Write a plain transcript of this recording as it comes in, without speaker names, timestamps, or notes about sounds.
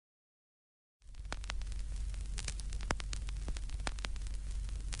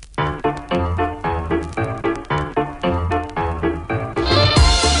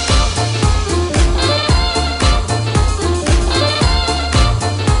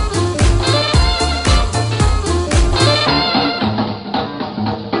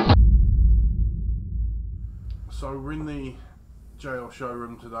JL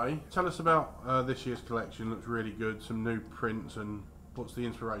showroom today. Tell us about this year's collection. Looks really good, some new prints, and what's the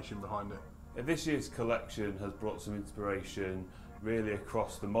inspiration behind it? This year's collection has brought some inspiration really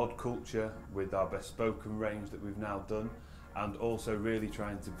across the mod culture with our bespoken range that we've now done, and also really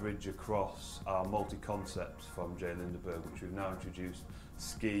trying to bridge across our multi-concepts from J. Lindeberg, which we've now introduced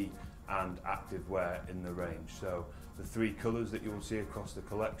ski and active wear in the range. So the three colours that you will see across the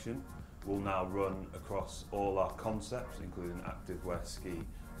collection will now run across all our concepts, including active wear, ski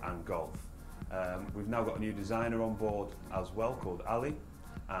and golf. We've now got a new designer on board as well called Ali,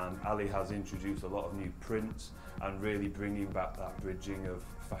 and Ali has introduced a lot of new prints and really bringing back that bridging of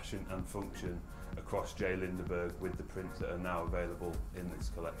fashion and function across J. Lindeberg with the prints that are now available in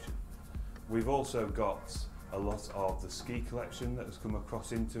this collection. We've also got a lot of the ski collection that has come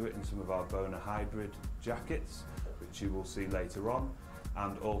across into it in some of our Bona hybrid jackets, which you will see later on,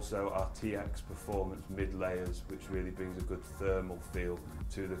 and also our TX Performance mid layers, which really brings a good thermal feel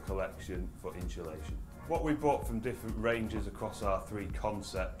to the collection for insulation. What we bought from different ranges across our three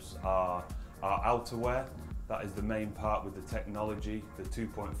concepts are our outerwear. That is the main part with the technology, the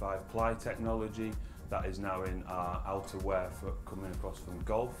 2.5 ply technology that is now in our outerwear for coming across from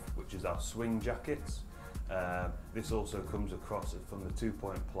golf, which is our swing jackets. This also comes across from the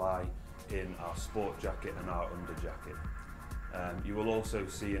 2-point ply in our sport jacket and our under jacket. You will also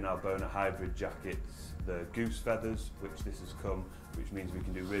see in our Bona hybrid jackets the goose feathers, which which means we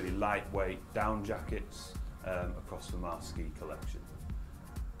can do really lightweight down jackets across from our ski collection.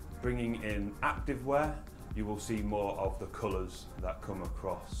 Bringing in active wear, you will see more of the colours that come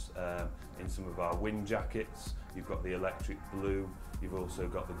across in some of our wind jackets. You've got the electric blue, you've also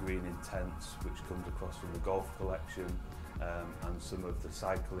got the green intense, which comes across from the golf collection, and some of the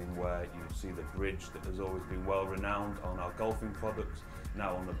cycling wear. You'll see the bridge that has always been well renowned on our golfing products,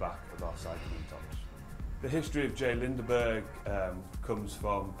 now on the back of our cycling tops. The history of J. Lindeberg comes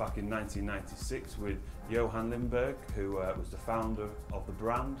from back in 1996 with Johan Lindeberg, who was the founder of the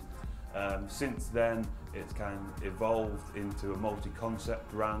brand. Since then, it's kind of evolved into a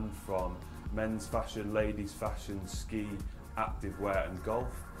multi-concept brand from men's fashion, ladies' fashion, ski, active wear and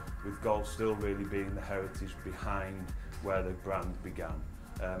golf, with golf still really being the heritage behind where the brand began.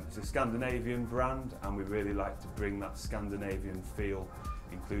 It's a Scandinavian brand, and we really like to bring that Scandinavian feel,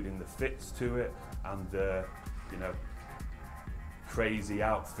 including the fits to it and the crazy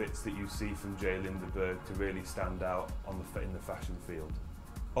outfits that you see from J. Lindeberg to really stand out in the fashion field.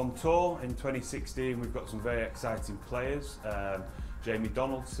 On tour in 2016, we've got some very exciting players. Jamie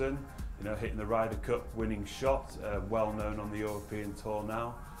Donaldson, hitting the Ryder Cup winning shot, well known on the European tour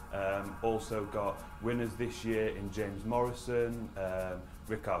now. Also got winners this year in James Morrison,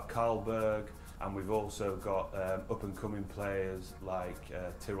 Rickard Karlberg, and we've also got up and coming players like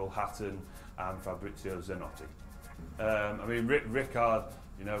Tyrrell Hatton and Fabrizio Zanotti. Rickard,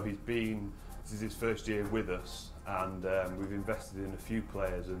 this is his first year with us, and we've invested in a few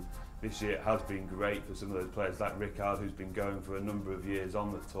players, and this year it has been great for some of those players like Rickard, who's been going for a number of years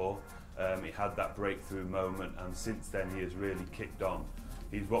on the tour. He had that breakthrough moment, and since then he has really kicked on.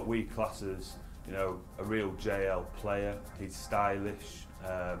 He's what we class as a real JL player. He's stylish,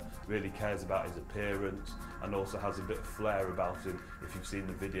 really cares about his appearance, and also has a bit of flair about him, if you've seen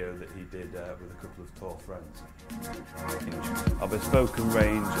the video that he did with a couple of tour friends. Our bespoken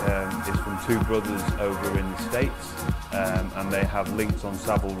range is from two brothers over in the States, and they have links on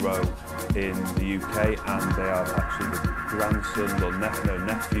Savile Row in the UK, and they are actually the grandsons or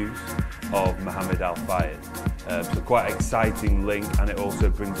nephews of Mohammed Al Fayed. So quite exciting link, and it also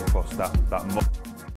brings across that